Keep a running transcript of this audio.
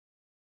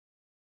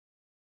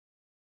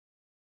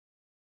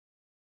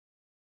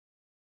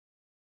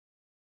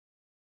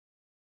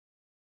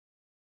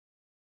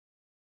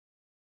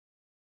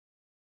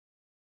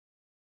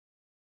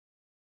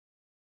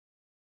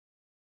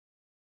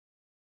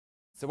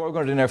So what we're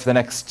going to do now for the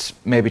next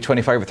maybe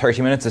 25 or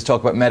 30 minutes is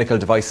talk about medical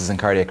devices in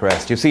cardiac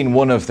arrest. You've seen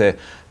one of the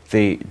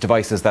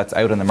devices that's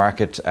out on the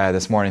market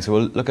this morning, so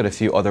we'll look at a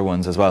few other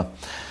ones as well.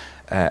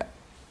 I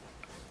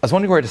was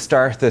wondering where to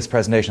start this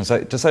presentation, so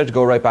I decided to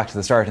go right back to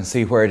the start and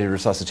see where did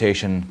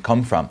resuscitation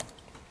come from.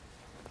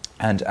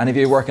 And any of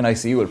you who work in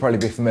ICU will probably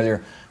be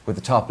familiar with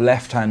the top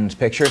left-hand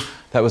picture.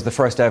 That was the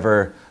first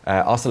ever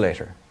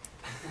oscillator.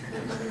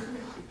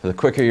 So the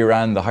quicker you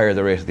ran, the higher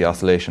the rate of the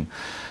oscillation.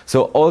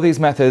 So all these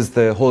methods,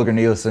 the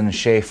Holger-Nielsen,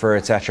 Schaefer,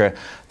 etc.,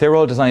 they were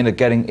all designed at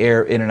getting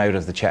air in and out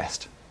of the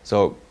chest.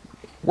 So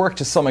worked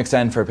to some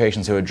extent for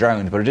patients who had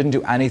drowned, but it didn't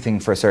do anything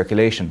for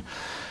circulation.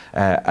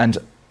 And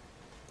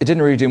it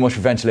didn't really do much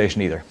for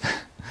ventilation either.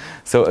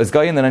 So a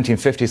guy in the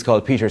 1950s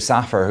called Peter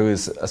Safar, who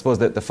is, I suppose,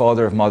 the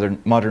father of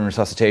modern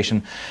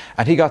resuscitation,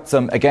 and he got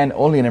some, again,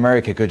 only in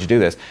America could you do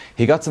this,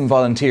 he got some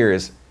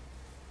volunteers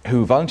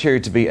who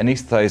volunteered to be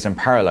anaesthetised and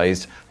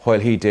paralysed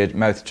while he did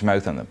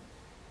mouth-to-mouth on them,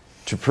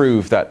 to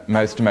prove that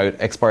mouth-to-mouth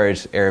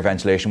expired air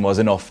ventilation was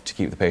enough to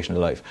keep the patient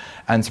alive.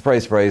 And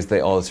surprise, surprise, they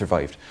all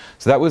survived.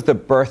 So that was the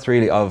birth,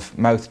 really, of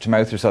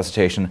mouth-to-mouth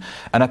resuscitation.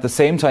 And at the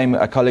same time,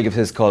 a colleague of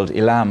his called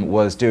Ilham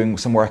was doing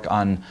some work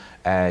on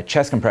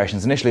chest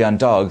compressions, initially on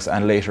dogs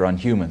and later on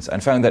humans,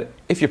 and found that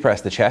if you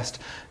press the chest,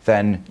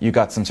 then you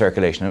got some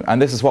circulation.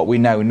 And this is what we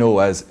now know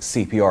as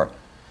CPR.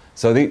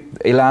 So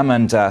Ilham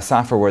and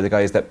Safar were the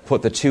guys that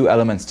put the two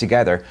elements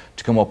together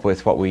to come up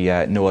with what we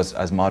know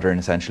as modern,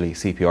 essentially,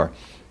 CPR.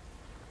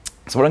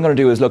 So what I'm going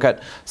to do is look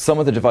at some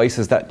of the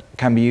devices that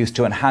can be used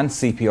to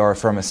enhance CPR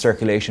from a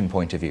circulation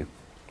point of view.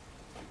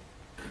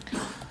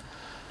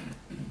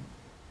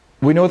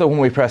 We know that when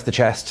we press the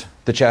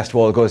chest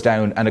wall goes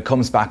down and it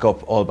comes back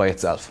up all by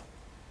itself.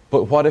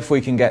 But what if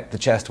we can get the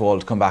chest wall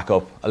to come back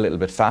up a little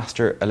bit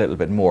faster, a little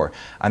bit more?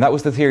 And that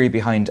was the theory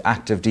behind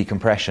active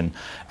decompression.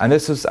 And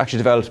this was actually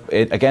developed,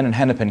 again, in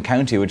Hennepin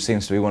County, which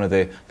seems to be one of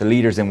the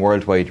leaders in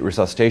worldwide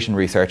resuscitation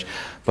research,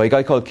 by a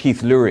guy called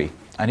Keith Lurie.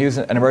 And he was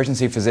an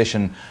emergency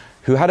physician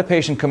who had a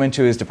patient come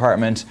into his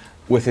department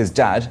with his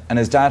dad, and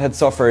his dad had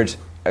suffered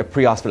a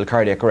pre-hospital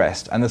cardiac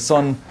arrest, and the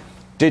son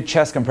did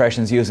chest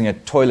compressions using a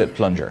toilet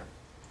plunger.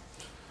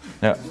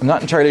 Now, I'm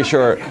not entirely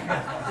sure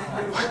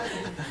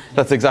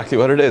that's exactly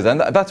what it is, and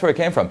that's where it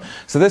came from.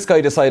 So this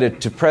guy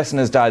decided to press in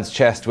his dad's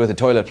chest with a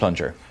toilet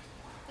plunger.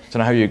 I don't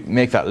know how you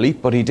make that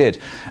leap, but he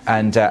did.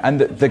 And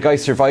the guy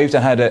survived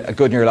and had a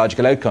good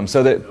neurological outcome.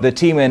 So the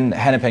team in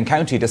Hennepin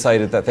County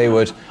decided that they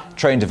would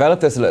try and develop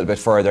this a little bit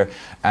further,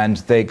 and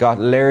they got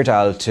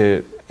Laryngeal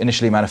to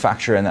initially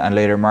manufacture and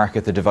later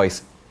market the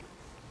device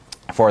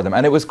for them.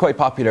 And it was quite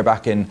popular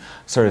back in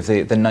sort of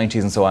the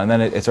 90s and so on, and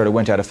then it sort of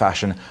went out of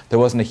fashion. There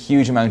wasn't a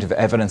huge amount of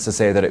evidence to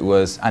say that it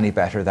was any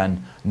better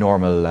than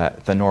normal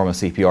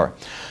CPR.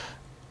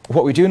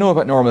 What we do know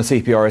about normal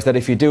CPR is that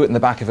if you do it in the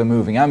back of a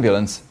moving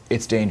ambulance,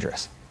 it's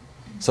dangerous.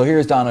 So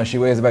here's Donna, she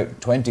weighs about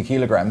 20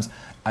 kilograms,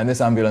 and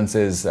this ambulance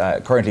is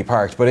currently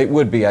parked, but it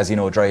would be, as you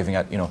know, driving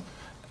at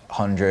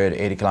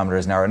 180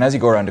 kilometers an hour. And as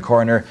you go around the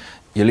corner,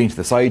 you lean to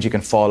the side, you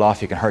can fall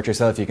off, you can hurt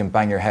yourself, you can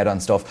bang your head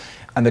on stuff,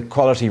 and the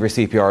quality of your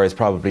CPR is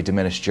probably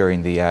diminished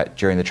during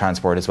the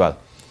transport as well.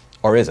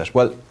 Or is it?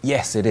 Well,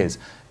 yes, it is.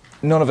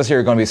 None of us here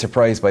are going to be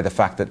surprised by the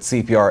fact that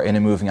CPR in a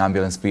moving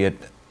ambulance, be it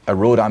a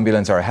road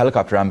ambulance or a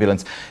helicopter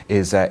ambulance,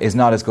 is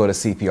not as good as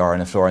CPR on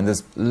the floor, and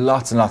there's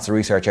lots and lots of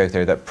research out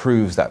there that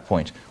proves that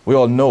point. We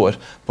all know it,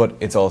 but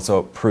it's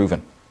also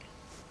proven.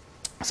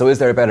 So is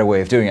there a better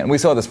way of doing it? And we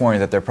saw this morning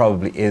that there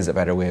probably is a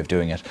better way of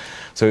doing it.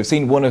 So we've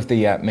seen one of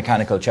the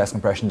mechanical chest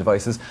compression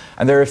devices,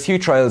 and there are a few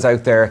trials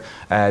out there,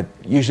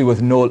 usually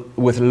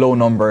with low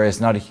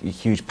numbers, not a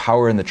huge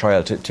power in the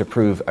trial to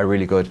prove a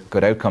really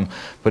good outcome.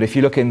 But if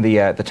you look in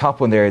the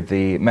top one there,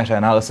 the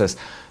meta-analysis,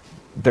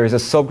 there's a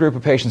subgroup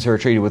of patients who are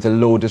treated with a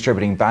low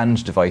distributing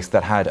band device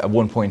that had a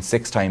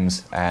 1.6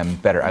 times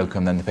better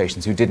outcome than the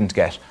patients who didn't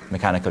get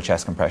mechanical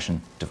chest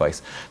compression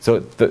device.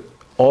 So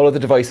all of the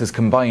devices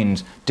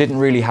combined didn't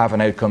really have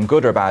an outcome,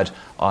 good or bad,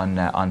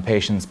 on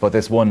patients, but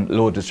this one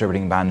low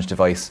distributing band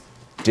device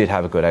did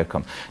have a good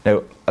outcome.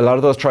 Now, a lot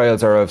of those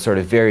trials are of sort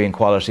of varying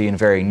quality and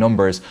varying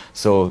numbers,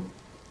 so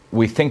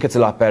we think it's a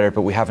lot better,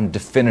 but we haven't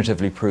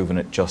definitively proven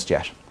it just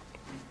yet.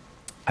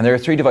 And there are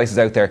 3 devices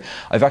out there.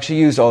 I've actually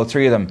used all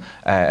 3 of them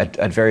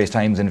at various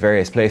times in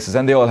various places,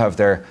 and they all have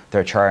their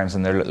charms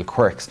and their little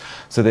quirks.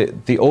 So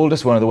the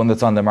oldest one, or the one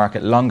that's on the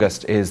market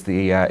longest, is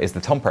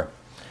the thumper.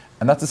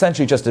 And that's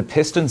essentially just a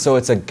piston, so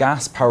it's a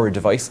gas-powered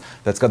device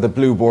that's got the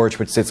blue board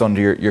which sits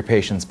under your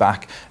patient's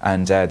back,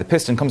 and the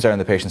piston comes down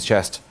the patient's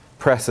chest,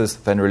 presses,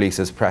 then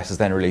releases, presses,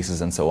 then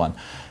releases, and so on.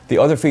 The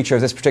other feature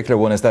of this particular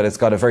one is that it's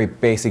got a very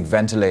basic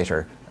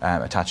ventilator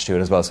attached to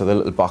it as well, so the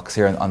little box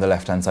here on the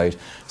left-hand side.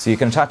 So you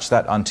can attach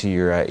that onto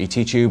your ET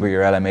tube or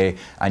your LMA,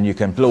 and you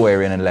can blow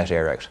air in and let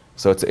air out.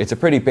 So it's a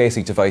pretty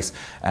basic device,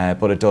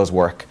 but it does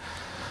work.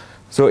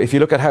 So if you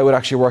look at how it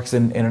actually works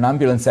in an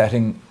ambulance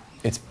setting,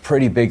 it's a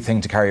pretty big thing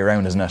to carry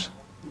around, isn't it?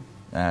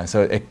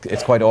 So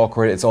it's quite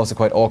awkward. It's also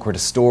quite awkward to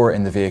store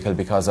in the vehicle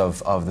because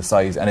of the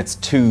size, and it's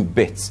 2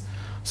 bits.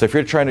 So if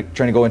you're trying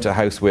to go into a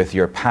house with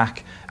your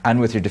pack and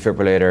with your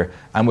defibrillator,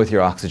 and with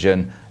your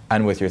oxygen,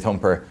 and with your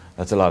thumper.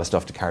 That's a lot of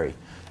stuff to carry.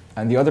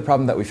 And the other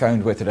problem that we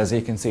found with it, as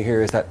you can see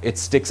here, is that it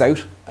sticks out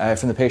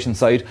from the patient's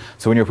side.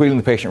 So when you're wheeling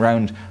the patient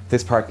around,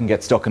 this part can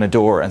get stuck in a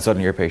door and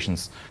suddenly your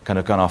patient's kind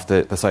of gone off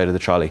the side of the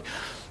trolley.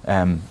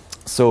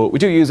 So we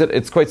do use it.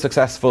 It's quite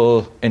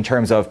successful in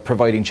terms of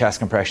providing chest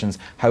compressions.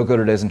 How good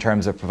it is in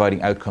terms of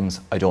providing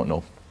outcomes, I don't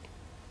know.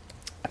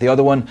 The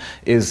other one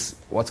is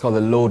what's called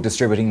a load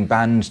distributing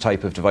band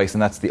type of device,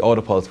 and that's the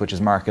Autopulse, which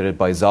is marketed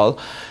by Zoll.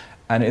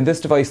 And in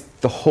this device,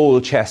 the whole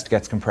chest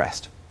gets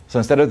compressed. So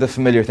instead of the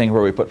familiar thing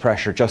where we put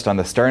pressure just on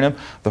the sternum,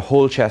 the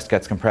whole chest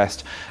gets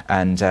compressed,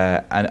 and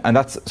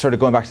that's sort of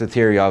going back to the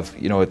theory of,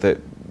 you know,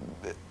 the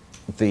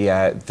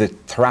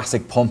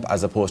thoracic pump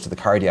as opposed to the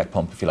cardiac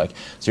pump, if you like.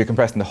 So you're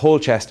compressing the whole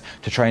chest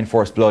to try and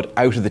force blood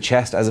out of the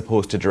chest as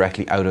opposed to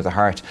directly out of the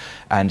heart.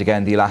 And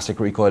again, the elastic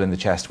recoil in the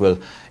chest will,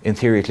 in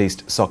theory at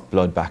least, suck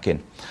blood back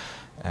in.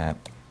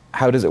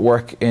 How does it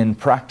work in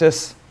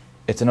practice?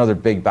 It's another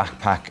big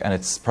backpack, and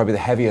it's probably the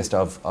heaviest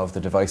of the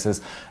devices.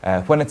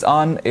 When it's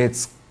on,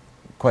 it's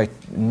quite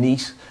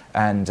neat,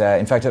 and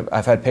in fact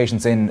I've had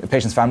patients'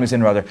 families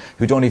in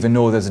who don't even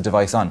know there's a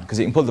device on, because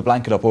you can pull the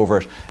blanket up over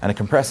it and it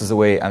compresses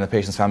away and the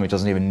patient's family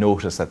doesn't even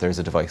notice that there's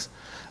a device.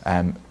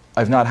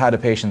 I've not had a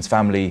patient's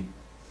family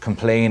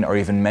complain or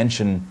even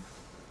mention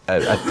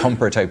a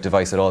thumper type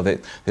device at all. They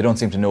don't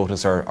seem to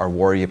notice or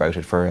worry about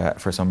it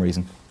for some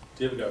reason.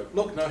 Do you ever go,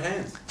 look, no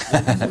hands?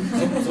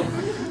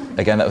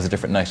 Again, that was a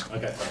different night.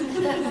 Okay.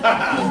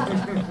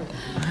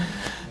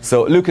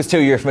 So Lucas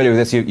 2, you're familiar with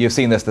this, you've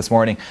seen this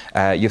morning,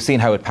 you've seen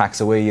how it packs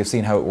away, you've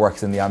seen how it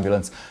works in the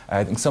ambulance.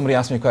 I think somebody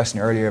asked me a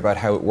question earlier about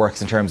how it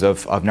works in terms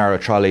of narrow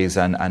trolleys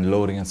and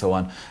loading and so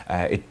on.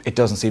 It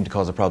doesn't seem to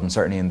cause a problem,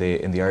 certainly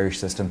in the Irish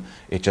system.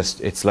 It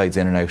slides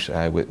in and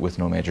out with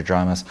no major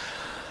dramas.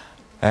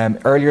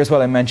 Earlier as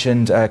well I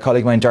mentioned a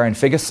colleague of mine, Darren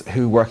Figgis,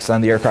 who works on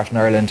the aircraft in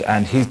Ireland,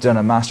 and he's done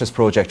a master's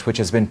project which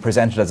has been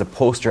presented as a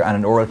poster and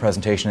an oral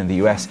presentation in the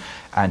US,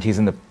 and he's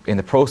in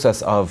the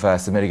process of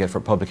submitting it for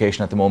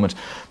publication at the moment.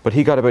 But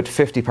he got about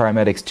 50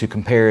 paramedics to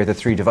compare the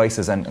three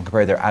devices and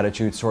compare their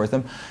attitudes towards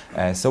them.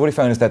 So what he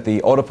found is that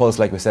the Autopulse,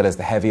 like we said, is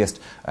the heaviest.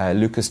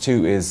 Lucas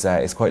 2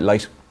 is quite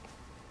light.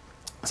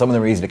 Some of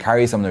them are easy to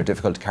carry, some of them are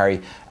difficult to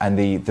carry, and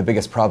the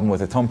biggest problem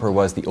with the thumper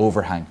was the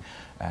overhang.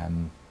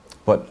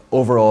 But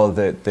overall,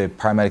 the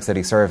paramedics that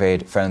he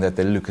surveyed found that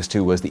the Lucas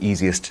 2 was the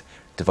easiest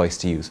device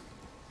to use.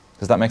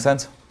 Does that make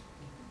sense?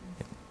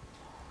 Yeah.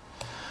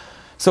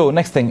 So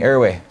next thing,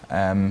 airway.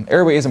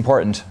 Airway is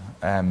important.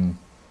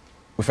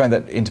 We found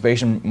that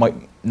intubation might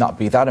not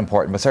be that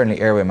important, but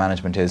certainly airway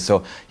management is.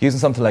 So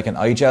using something like an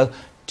iGel,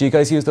 do you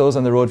guys use those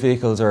on the road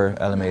vehicles or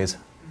LMAs?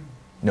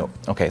 No.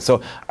 Okay,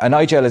 so an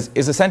iGel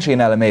is essentially an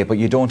LMA, but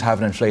you don't have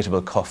an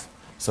inflatable cuff.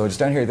 So just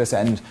down here at this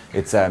end,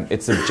 it's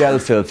a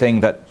gel-filled thing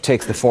that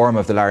takes the form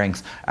of the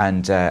larynx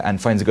and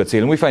finds a good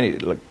seal. And we find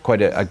it like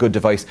quite a good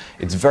device.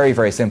 It's very,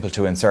 very simple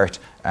to insert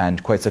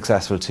and quite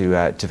successful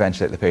to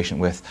ventilate the patient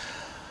with.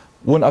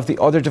 One of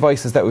the other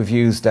devices that we've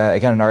used,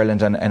 again in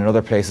Ireland and in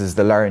other places, is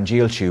the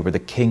Laryngeal Tube, or the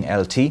King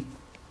LT.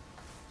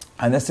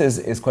 And this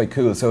is quite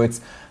cool. So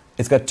it's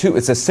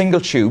a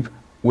single tube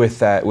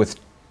with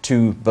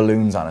two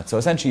balloons on it. So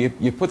essentially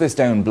you put this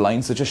down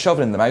blind, so just shove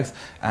it in the mouth,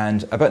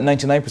 and about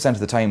 99% of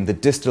the time the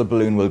distal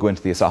balloon will go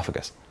into the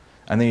esophagus.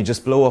 And then you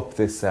just blow up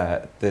this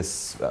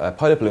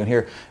pilot balloon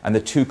here, and the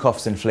two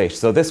cuffs inflate.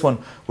 So this one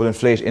will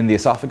inflate in the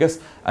esophagus,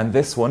 and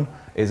this one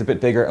is a bit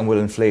bigger and will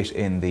inflate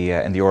in the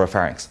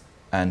oropharynx.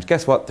 And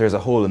guess what? There's a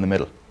hole in the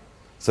middle.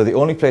 So the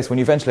only place, when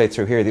you ventilate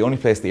through here, the only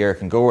place the air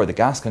can go or the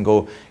gas can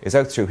go is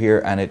out through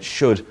here, and it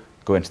should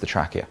go into the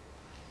trachea.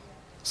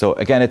 So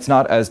again, it's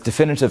not as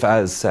definitive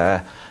as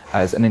an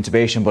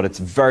intubation, but it's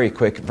very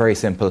quick, very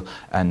simple,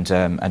 and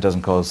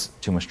doesn't cause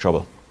too much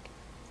trouble.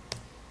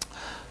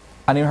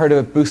 Anyone heard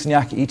of a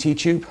Boussignac ET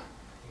Tube?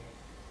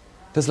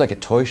 This is like a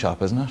toy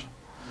shop, isn't it?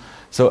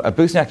 So a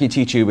Boussignac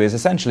ET Tube is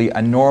essentially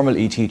a normal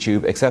ET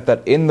tube, except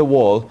that in the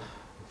wall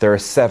there are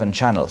 7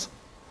 channels.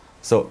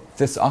 So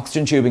this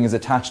oxygen tubing is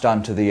attached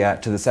onto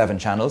the 7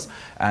 channels,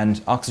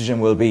 and oxygen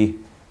will be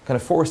kind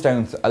of forced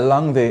down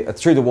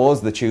through the walls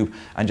of the tube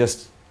and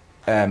just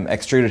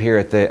extruded here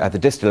at the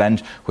distal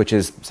end, which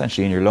is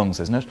essentially in your lungs,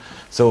 isn't it?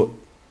 So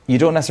you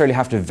don't necessarily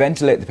have to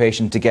ventilate the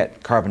patient to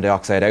get carbon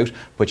dioxide out,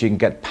 but you can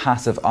get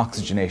passive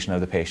oxygenation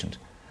of the patient.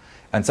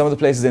 And some of the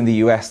places in the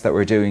US that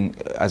were doing,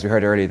 as we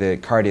heard earlier, the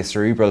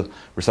cardiocerebral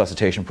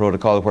resuscitation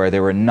protocol, where they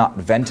were not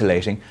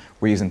ventilating,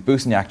 were using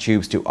Boussignac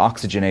tubes to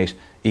oxygenate,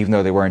 even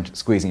though they weren't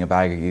squeezing a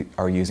bag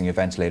or using a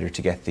ventilator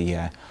to get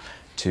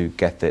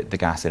the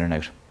gas in and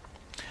out.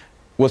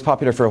 Was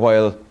popular for a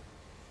while.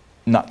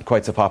 Not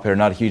quite so popular,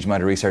 not a huge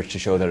amount of research to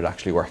show that it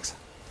actually works.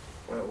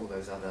 Where are all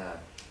those other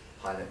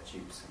pilot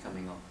tubes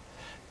coming on?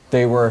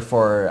 They were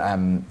for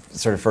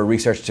for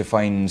research to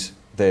find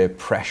the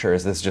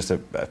pressures. This is just a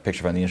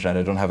picture on the internet.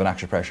 I don't have an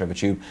actual pressure of a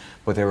tube,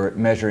 but they were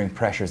measuring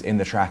pressures in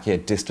the trachea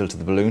distal to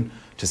the balloon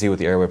to see what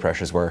the airway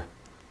pressures were.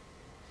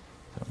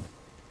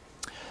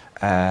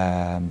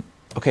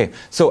 Okay,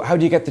 so how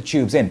do you get the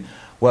tubes in?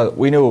 Well,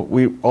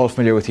 we're all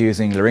familiar with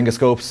using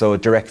laryngoscopes, so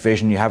direct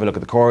vision, you have a look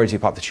at the cords, you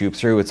pop the tube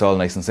through, it's all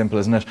nice and simple,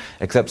 isn't it?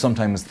 Except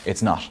sometimes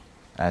it's not.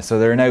 So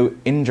there are now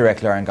indirect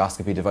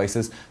laryngoscopy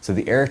devices. So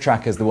the air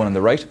track is the one on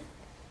the right,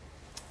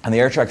 and the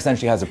air track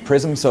essentially has a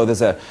prism, so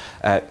there's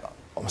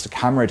almost a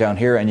camera down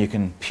here, and you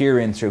can peer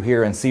in through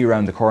here and see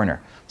around the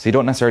corner. So you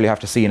don't necessarily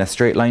have to see in a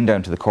straight line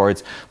down to the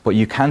cords, but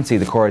you can see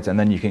the cords, and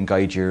then you can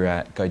guide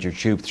your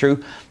tube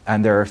through.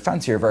 And there are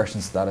fancier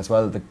versions of that as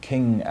well. The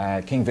King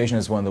Vision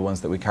is one of the ones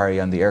that we carry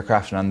on the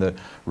aircraft and on the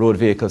road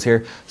vehicles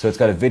here. So it's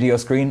got a video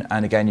screen,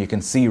 and again, you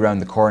can see around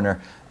the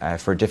corner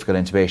for difficult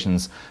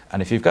intubations.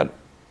 And if you've got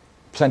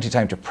plenty of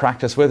time to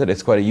practice with it,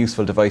 it's quite a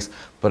useful device,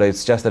 but I'd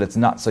suggest that it's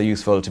not so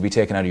useful to be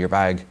taken out of your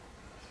bag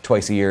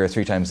twice a year,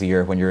 3 times a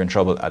year when you're in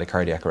trouble at a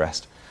cardiac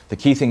arrest. The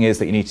key thing is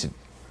that you need to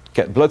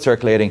get blood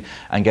circulating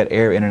and get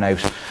air in and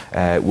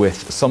out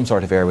with some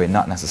sort of airway,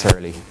 not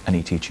necessarily an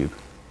ET tube.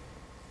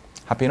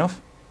 Happy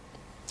enough?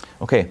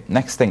 Okay,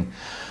 next thing.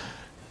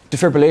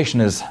 Defibrillation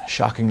is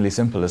shockingly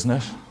simple, isn't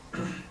it?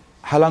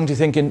 How long do you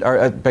think,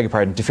 beg your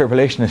pardon,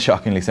 defibrillation is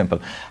shockingly simple.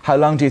 How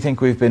long do you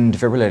think we've been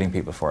defibrillating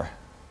people for?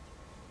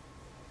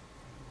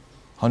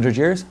 100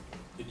 years?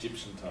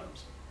 Egyptian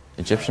times.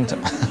 Egyptian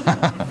times.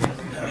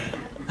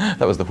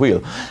 That was the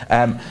wheel.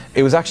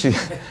 It was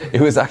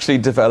actually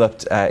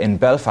developed in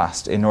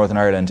Belfast in Northern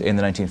Ireland in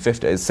the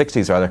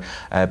 60s rather,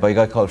 by a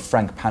guy called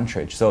Frank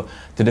Pantridge. So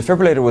the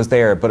defibrillator was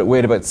there, but it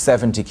weighed about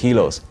 70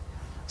 kilos.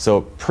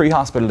 So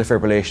pre-hospital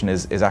defibrillation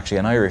is actually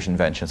an Irish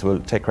invention, so we'll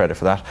take credit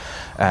for that.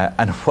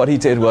 And what he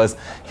did was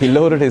he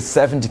loaded his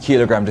 70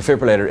 kilogram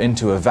defibrillator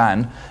into a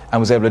van and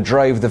was able to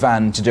drive the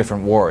van to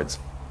different wards.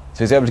 So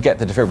he was able to get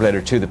the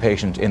defibrillator to the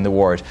patient in the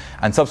ward,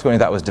 and subsequently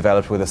that was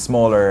developed with a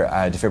smaller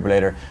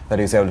defibrillator that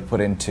he was able to put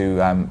into,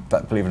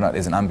 that, believe it or not,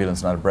 is an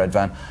ambulance, not a bread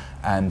van,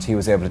 and he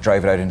was able to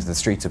drive it out into the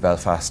streets of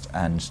Belfast,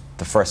 and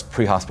the first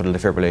pre-hospital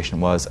defibrillation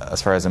was,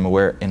 as far as I'm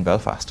aware, in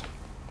Belfast.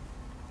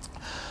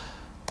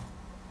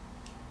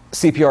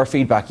 CPR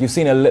feedback. You've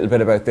seen a little bit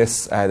about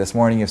this this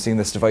morning. You've seen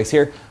this device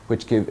here,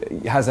 which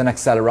has an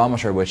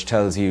accelerometer which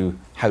tells you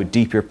how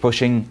deep you're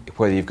pushing,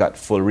 whether you've got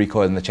full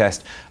recoil in the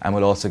chest, and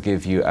will also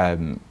give you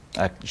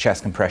a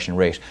chest compression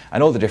rate.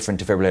 And all the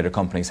different defibrillator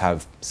companies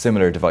have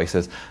similar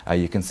devices.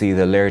 You can see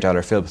the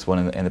Laryngeal Philips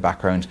one in the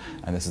background,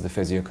 and this is the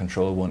Physio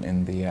Control one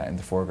in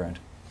the foreground.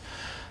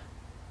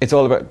 It's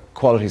all about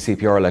quality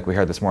CPR, like we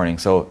heard this morning.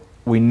 So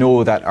we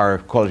know that our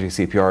quality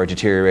CPR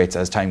deteriorates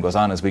as time goes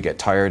on, as we get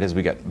tired, as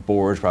we get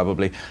bored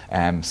probably.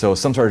 So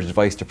some sort of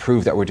device to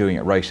prove that we're doing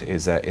it right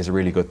is a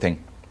really good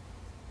thing.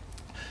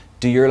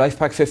 Do your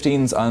LifePak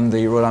 15s on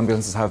the road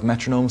ambulances have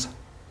metronomes?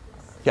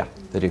 Yeah,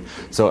 they do.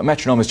 So a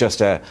metronome is just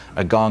a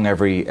gong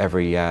every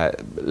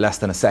less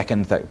than a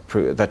second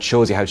that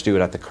shows you how to do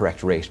it at the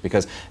correct rate.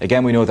 Because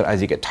again, we know that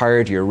as you get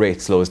tired, your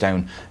rate slows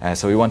down.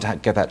 So we want to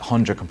get that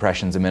 100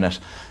 compressions a minute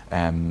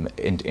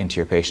into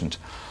your patient.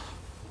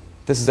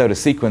 This is out of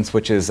sequence,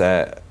 which is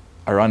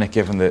ironic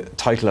given the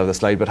title of the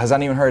slide, but has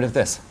anyone heard of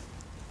this?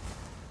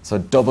 So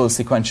double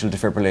sequential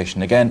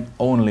defibrillation, again,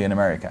 only in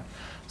America.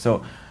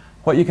 So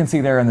what you can see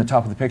there in the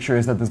top of the picture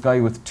is that there's a guy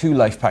with 2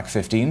 LifePak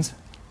 15s,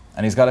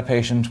 and he's got a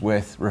patient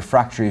with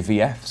refractory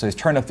VF. So he's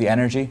turned up the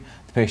energy,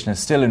 the patient is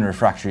still in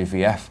refractory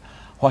VF.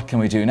 What can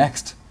we do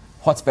next?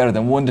 What's better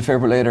than 1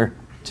 defibrillator?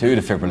 2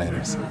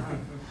 defibrillators.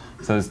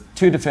 So there's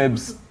 2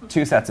 defibs,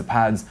 2 sets of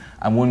pads,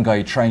 and 1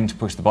 guy trying to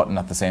push the button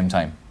at the same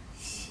time.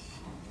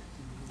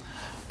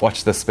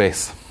 Watch this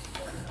space.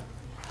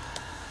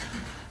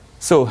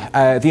 So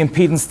the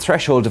impedance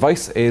threshold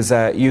device is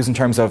used in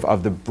terms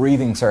of the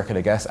breathing circuit,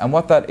 I guess. And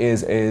what that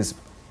is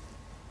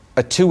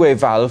a 2-way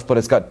valve, but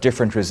it's got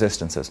different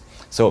resistances.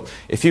 So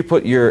if you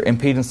put your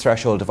impedance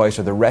threshold device,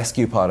 or the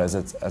rescue pod as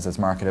it's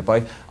marketed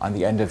by, on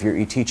the end of your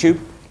ET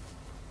tube,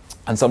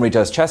 and somebody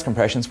does chest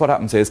compressions, what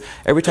happens is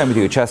every time you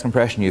do a chest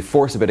compression, you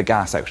force a bit of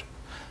gas out.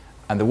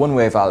 And the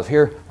 1-way valve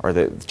here, or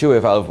the 2-way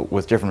valve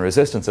with different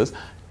resistances,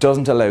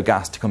 doesn't allow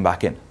gas to come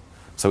back in.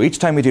 So each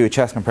time we do a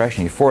chest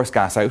compression, you force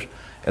gas out,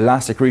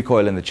 elastic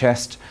recoil in the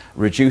chest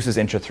reduces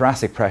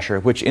intrathoracic pressure,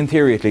 which in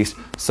theory at least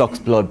sucks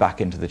blood back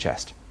into the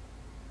chest.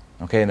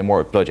 Okay, and the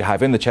more blood you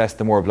have in the chest,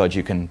 the more blood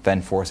you can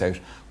then force out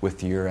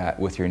with your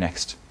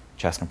next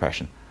chest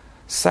compression.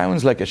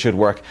 Sounds like it should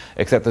work,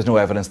 except there's no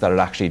evidence that it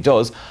actually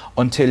does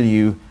until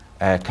you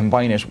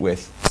combine it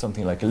with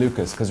something like a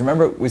Lucas. Because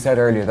remember, we said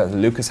earlier that the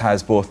Lucas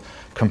has both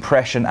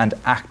compression and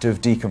active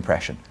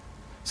decompression.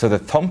 So the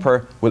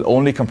thumper will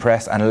only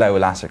compress and allow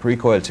elastic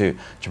recoil to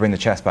bring the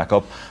chest back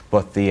up,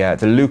 but the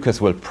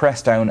Lucas will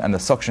press down, and the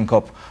suction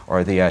cup,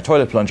 or the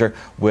toilet plunger,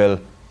 will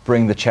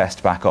bring the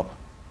chest back up.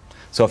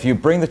 So if you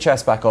bring the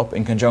chest back up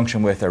in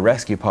conjunction with a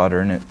rescue pod or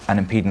an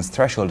impedance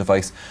threshold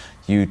device,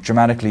 you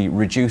dramatically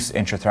reduce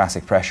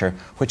intrathoracic pressure,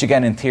 which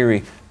again in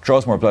theory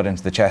draws more blood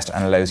into the chest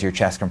and allows your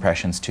chest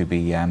compressions to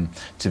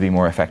be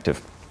more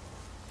effective.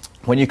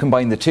 When you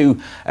combine the two,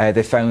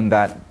 they found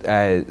that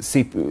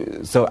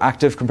so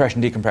active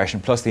compression decompression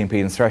plus the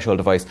impedance threshold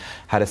device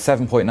had a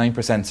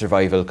 7.9%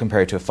 survival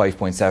compared to a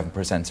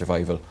 5.7%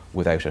 survival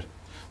without it.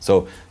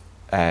 So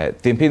The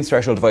impedance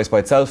threshold device by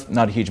itself,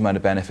 not a huge amount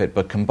of benefit,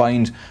 but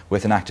combined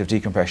with an active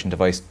decompression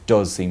device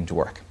does seem to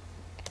work.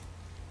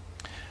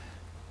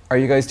 Are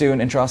you guys doing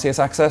intraosseous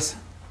access?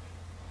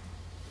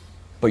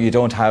 But you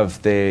don't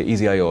have the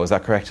easy IO, is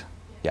that correct?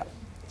 Yeah,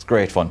 it's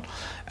great fun.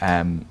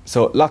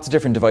 So lots of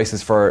different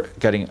devices for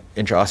getting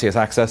intraosseous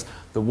access.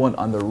 The one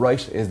on the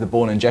right is the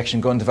bone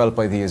injection gun developed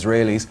by the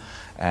Israelis.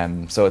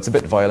 So it's a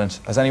bit violent.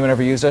 Has anyone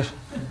ever used it?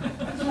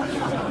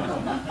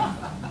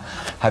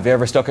 Have you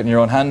ever stuck it in your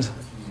own hand?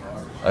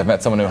 I've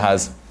met someone who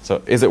has.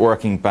 So is it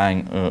working?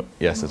 Bang.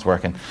 Yes, it's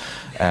working.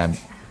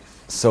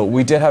 So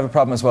we did have a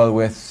problem as well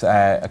with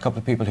a couple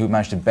of people who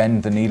managed to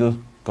bend the needle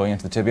going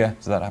into the tibia.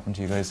 Does that happen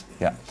to you guys?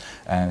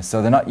 Yeah.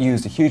 So they're not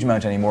used a huge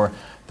amount anymore.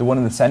 The one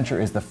in the center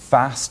is the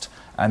FAST,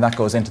 and that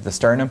goes into the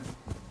sternum.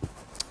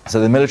 So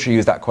the military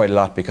use that quite a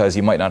lot because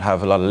you might not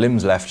have a lot of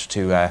limbs left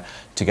to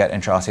get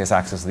intraosseous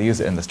access. So they use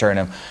it in the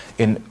sternum.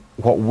 In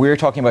what we're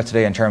talking about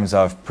today in terms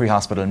of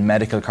pre-hospital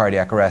medical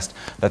cardiac arrest,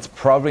 that's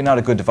probably not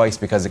a good device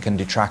because it can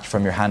detract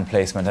from your hand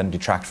placement and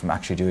detract from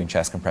actually doing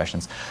chest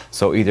compressions.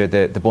 So either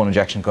the bone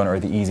injection gun or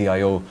the easy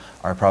IO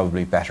are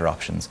probably better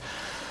options.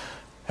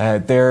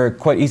 They're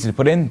quite easy to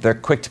put in. They're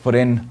quick to put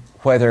in.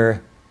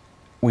 Whether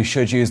we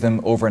should use them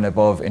over and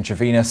above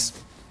intravenous,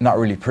 not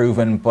really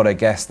proven, but I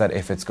guess that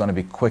if it's going to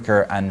be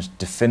quicker and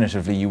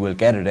definitively you will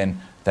get it in,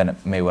 then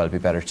it may well be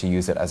better to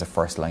use it as a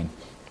first line.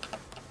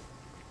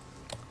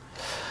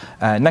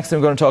 Next thing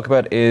we're going to talk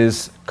about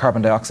is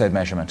carbon dioxide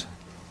measurement.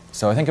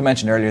 So I think I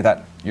mentioned earlier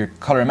that your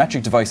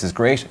colorimetric device is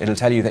great. It'll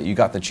tell you that you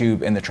got the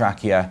tube in the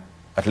trachea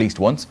at least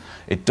once.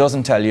 It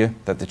doesn't tell you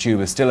that the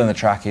tube is still in the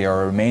trachea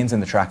or remains in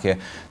the trachea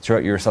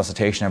throughout your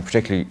resuscitation and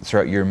particularly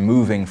throughout your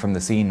moving from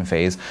the scene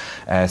phase.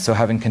 So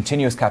having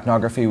continuous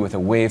capnography with a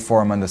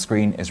waveform on the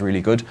screen is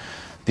really good.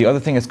 The other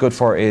thing it's good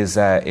for is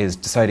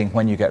deciding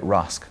when you get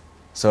ROSC.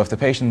 So if the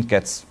patient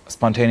gets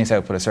spontaneous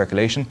output of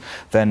circulation,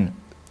 then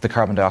the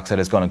carbon dioxide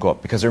is going to go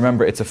up, because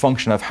remember, it's a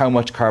function of how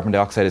much carbon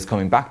dioxide is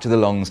coming back to the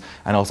lungs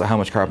and also how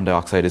much carbon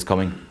dioxide is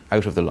coming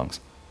out of the lungs.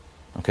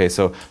 Okay,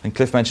 so I think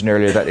Cliff mentioned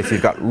earlier that if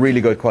you've got really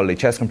good quality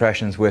chest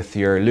compressions with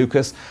your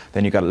Lucas,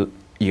 then you got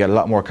a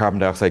lot more carbon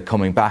dioxide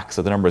coming back,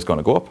 so the number is going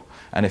to go up.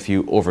 And if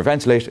you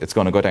overventilate, it's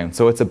going to go down.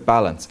 So it's a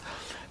balance.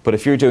 But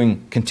if you're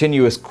doing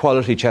continuous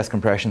quality chest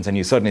compressions and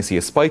you suddenly see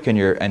a spike in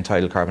your end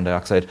tidal carbon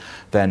dioxide,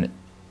 then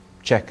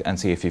check and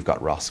see if you've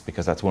got ROSC,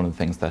 because that's one of the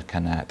things that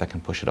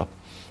can push it up.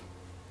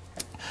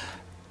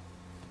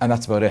 And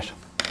that's about it.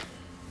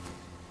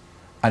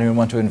 Anyone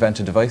want to invent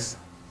a device?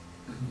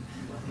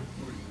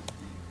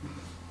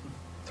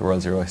 The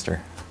world's your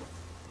oyster.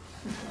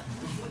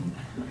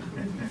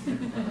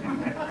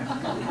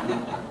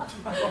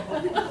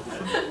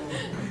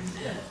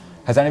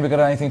 Has anybody got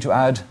anything to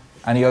add?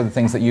 Any other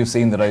things that you've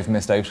seen that I've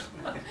missed out?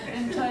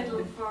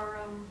 Entitled for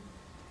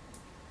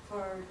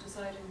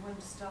deciding when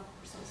to stop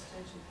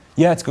resuscitation.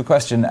 Yeah, it's a good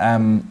question.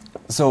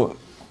 So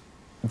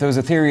there was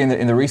a theory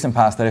in the recent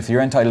past that if your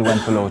end tidal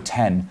went below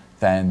 10,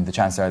 then the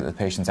chances are that the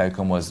patient's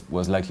outcome was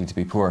likely to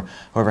be poor.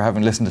 However,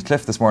 having listened to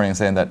Cliff this morning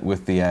saying that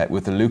with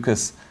the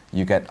Lucas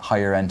you get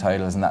higher end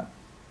tidals, and that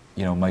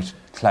might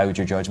cloud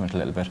your judgment a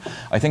little bit.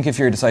 I think if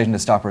you're deciding to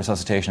stop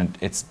resuscitation,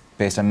 it's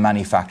based on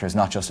many factors,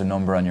 not just a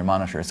number on your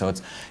monitor. So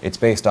it's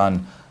based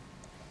on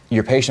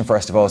your patient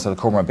first of all, so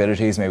the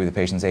comorbidities, maybe the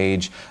patient's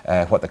age,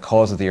 what the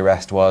cause of the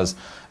arrest was,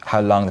 how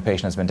long the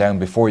patient has been down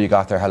before you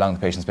got there, how long the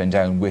patient's been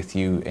down with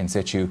you in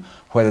situ,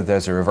 whether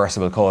there's a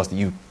reversible cause that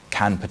you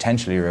can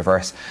potentially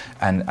reverse,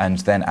 and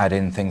then add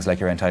in things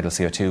like your end tidal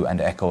CO2 and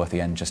echo at the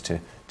end just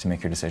to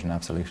make your decision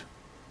absolute.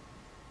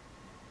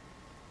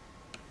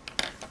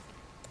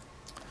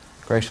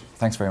 Great,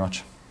 thanks very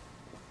much.